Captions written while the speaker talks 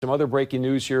Some other breaking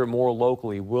news here more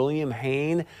locally. William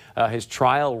Hayne, his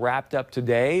trial wrapped up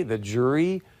today. The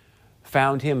jury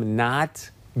found him not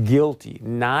guilty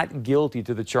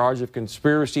to the charge of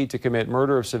conspiracy to commit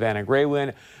murder of Savannah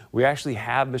Graywin. We actually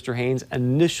have Mr. Hayne's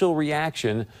initial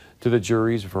reaction to the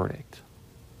jury's verdict.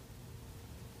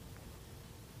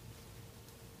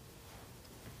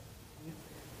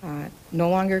 No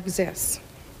longer exists.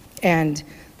 And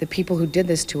the people who did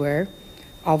this to her,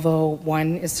 although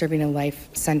one is serving a life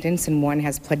sentence and one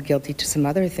has pled guilty to some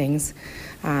other things,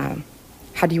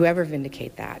 how do you ever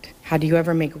vindicate that? How do you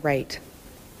ever make right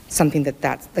something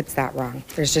that's that wrong?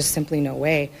 There's just simply no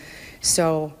way.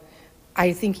 So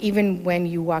I think even when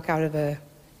you walk out of a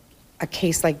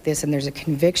case like this and there's a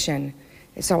conviction,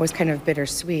 it's always kind of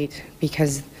bittersweet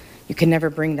because you can never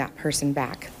bring that person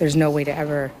back. There's no way to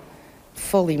ever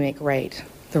fully make right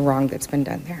the wrong that's been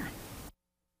done there.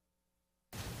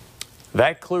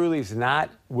 That clearly is not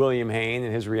William Hayne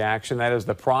and his reaction. That is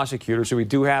the prosecutor. So we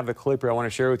do have the clip here I want to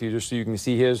share with you just so you can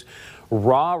see his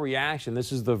raw reaction.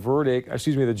 This is the verdict,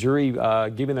 the jury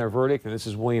giving their verdict, and this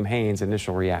is William Hayne's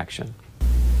initial reaction.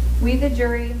 We, the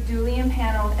jury, duly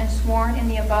impaneled and sworn in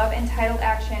the above entitled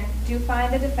action, do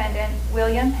find the defendant,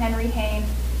 William Henry Hayne,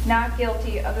 not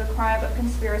guilty of the crime of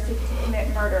conspiracy to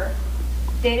commit murder.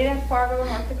 Dated at Fargo,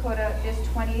 North Dakota, this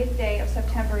 20th day of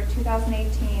September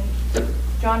 2018,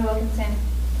 John Wilkinson,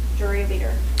 jury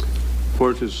leader.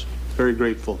 Court is very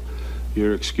grateful.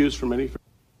 You're excused from any.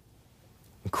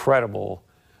 Incredible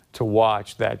to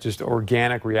watch that just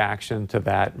organic reaction to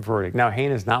that verdict. Now,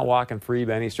 Hayne is not walking free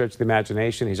by any stretch of the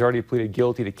imagination. He's already pleaded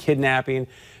guilty to kidnapping,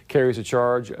 carries a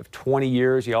charge of 20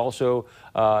 years. He also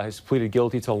has pleaded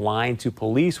guilty to lying to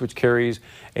police, which carries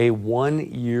a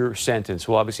 1-year sentence.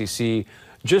 We'll obviously see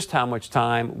just how much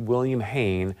time William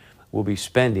Hayne will be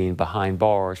spending behind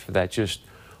bars for that just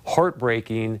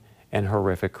heartbreaking and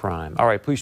horrific crime. All right, please.